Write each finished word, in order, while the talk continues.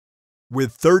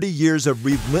With 30 years of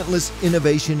relentless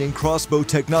innovation in crossbow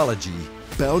technology,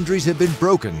 boundaries have been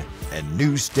broken and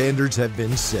new standards have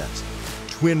been set.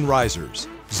 Twin risers,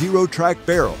 ZERO-Trac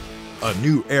Barrel, a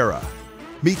new era.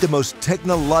 Meet the most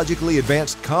technologically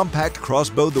advanced compact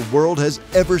crossbow the world has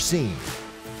ever seen.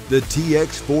 The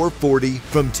TX440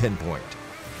 from TenPoint.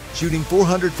 Shooting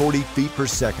 440 feet per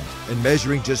second and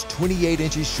measuring just 28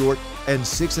 inches short and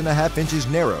 6.5 inches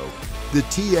narrow, the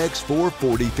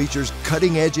TX440 features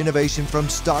cutting-edge innovation from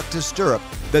stock to stirrup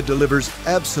that delivers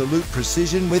absolute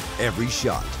precision with every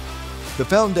shot. The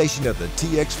foundation of the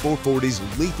TX440's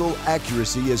lethal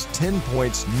accuracy is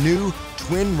TenPoint's new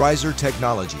twin riser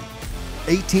technology.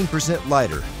 18%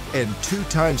 lighter and 2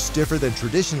 times stiffer than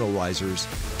traditional risers,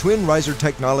 twin riser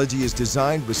technology is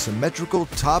designed with symmetrical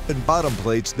top and bottom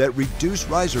plates that reduce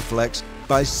riser flex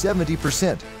by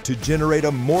 70% to generate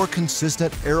a more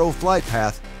consistent arrow flight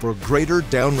path for greater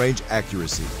downrange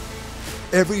accuracy.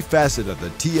 Every facet of the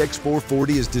TX440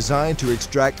 is designed to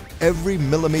extract every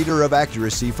millimeter of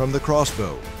accuracy from the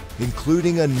crossbow,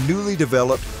 including a newly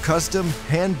developed custom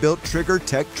hand-built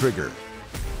TriggerTech Trigger.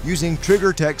 Using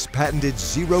TriggerTech's patented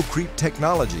zero-creep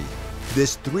technology,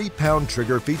 this 3-pound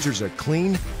trigger features a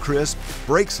clean, crisp,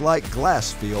 brakes-like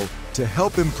glass feel to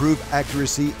help improve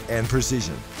accuracy and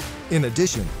precision. In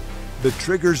addition, the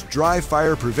trigger's dry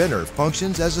fire preventer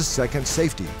functions as a second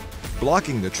safety,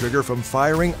 blocking the trigger from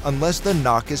firing unless the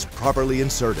nock is properly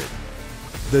inserted.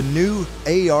 The new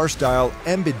AR-style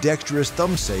ambidextrous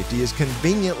thumb safety is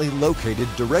conveniently located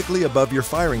directly above your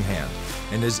firing hand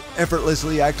and is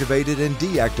effortlessly activated and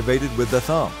deactivated with the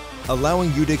thumb,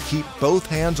 allowing you to keep both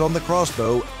hands on the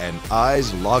crossbow and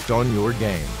eyes locked on your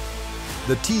game.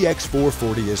 The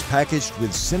TX440 is packaged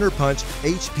with Center Punch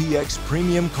HPX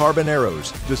premium carbon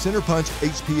arrows. The Center Punch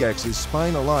HPX is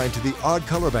spine aligned to the odd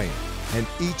color band, and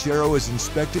each arrow is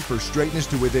inspected for straightness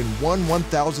to within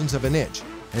 1/1000th of an inch,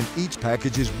 and each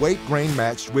package is weight grain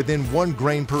matched within 1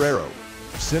 grain per arrow.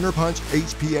 Center Punch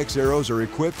HPX arrows are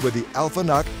equipped with the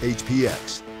ACU-Lock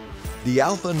HPX. The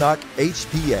ACU-Lock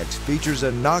HPX features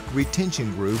a nock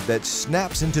retention groove that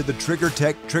snaps into the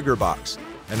TriggerTech Trigger box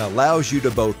and allows you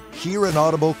to both hear an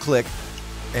audible click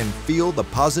and feel the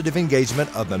positive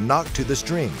engagement of the nock to the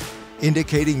string,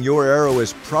 indicating your arrow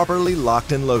is properly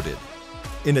locked and loaded.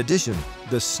 In addition,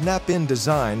 the snap-in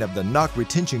design of the nock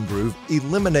retention groove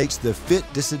eliminates the fit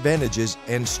disadvantages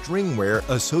and string wear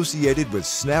associated with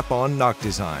snap-on nock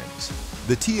designs.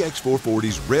 The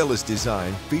TX440's railless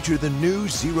design features the new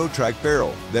ZERO-Trac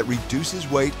Barrel that reduces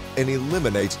weight and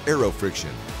eliminates arrow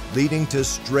friction, leading to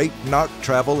straight nock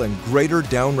travel and greater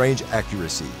downrange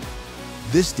accuracy.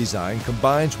 This design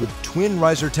combines with twin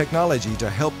riser technology to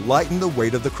help lighten the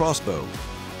weight of the crossbow.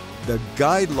 The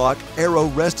Guide Lock Arrow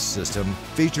Rest System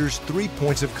features 3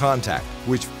 points of contact,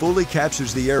 which fully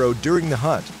captures the arrow during the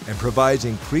hunt and provides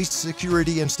increased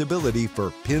security and stability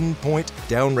for pinpoint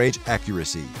downrange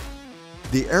accuracy.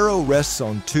 The arrow rests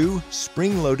on 2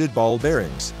 spring-loaded ball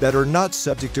bearings that are not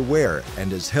subject to wear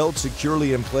and is held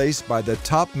securely in place by the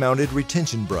top-mounted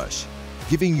retention brush,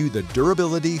 giving you the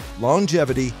durability,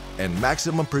 longevity, and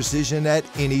maximum precision at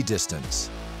any distance.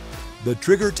 The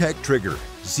TriggerTech Trigger,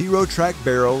 ZERO-Trac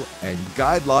Barrel, and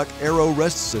Guide Lock Arrow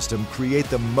Rest System create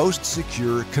the most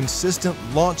secure, consistent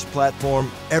launch platform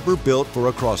ever built for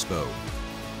a crossbow.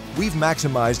 We've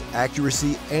maximized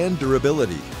accuracy and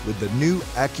durability with the new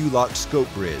ACU-Lock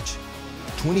Scope Bridge.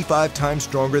 25 times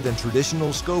stronger than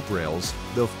traditional scope rails,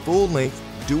 the full-length,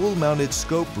 dual-mounted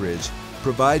scope bridge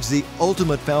provides the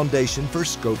ultimate foundation for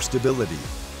scope stability.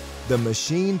 The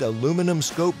machined aluminum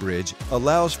scope bridge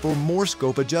allows for more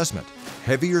scope adjustment,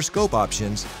 heavier scope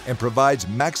options, and provides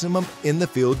maximum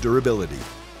in-the-field durability.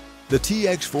 The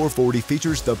TX440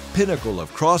 features the pinnacle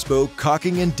of crossbow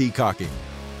cocking and decocking.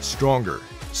 Stronger,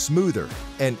 smoother,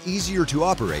 and easier to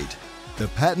operate, the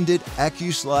patented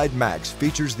ACUSlide MAXX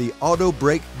features the auto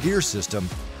brake gear system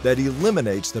that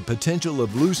eliminates the potential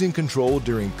of losing control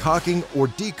during cocking or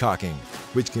decocking,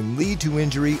 which can lead to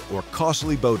injury or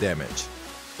costly bow damage.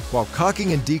 While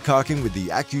cocking and decocking with the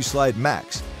ACUSlide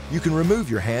MAXX, you can remove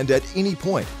your hand at any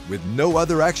point with no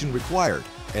other action required,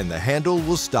 and the handle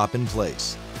will stop in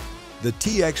place. The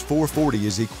TX440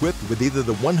 is equipped with either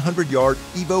the 100-yard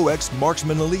Evo X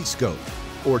Marksman Elite Scope,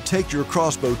 or take your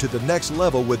crossbow to the next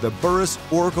level with the Burris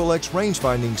Oracle X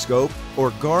Rangefinding Scope or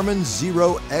Garmin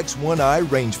Xero X1i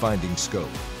Rangefinding Scope.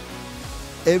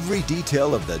 Every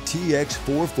detail of the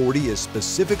TX440 is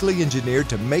specifically engineered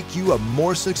to make you a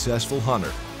more successful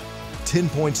hunter.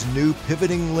 TenPoint's new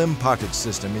pivoting limb pocket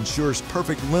system ensures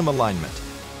perfect limb alignment,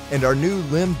 and our new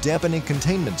limb dampening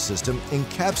containment system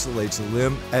encapsulates the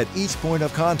limb at each point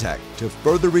of contact to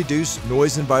further reduce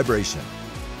noise and vibration.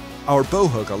 Our bow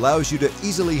hook allows you to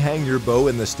easily hang your bow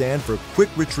in the stand for quick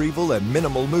retrieval and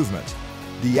minimal movement.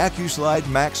 The ACUSlide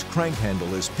MAXX crank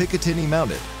handle is Picatinny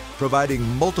mounted, providing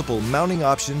multiple mounting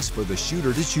options for the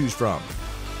shooter to choose from.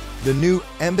 The new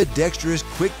ambidextrous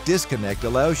quick disconnect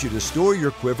allows you to store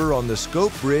your quiver on the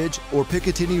scope bridge or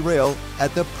Picatinny rail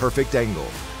at the perfect angle.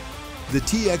 The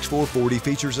TX440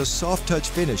 features a soft touch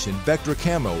finish in Vectra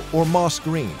Camo or Moss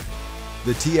Green.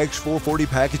 The TX440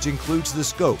 package includes the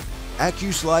scope,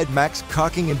 ACUSlide MAXX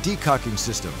cocking and decocking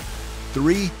system,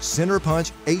 3 center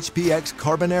punch HPX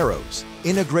carbon arrows,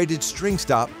 integrated string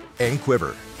stop, and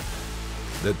quiver.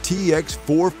 The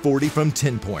TX440 from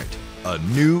TenPoint, a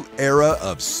new era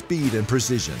of speed and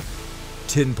precision.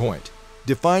 TenPoint,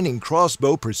 defining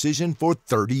crossbow precision for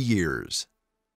 30 years.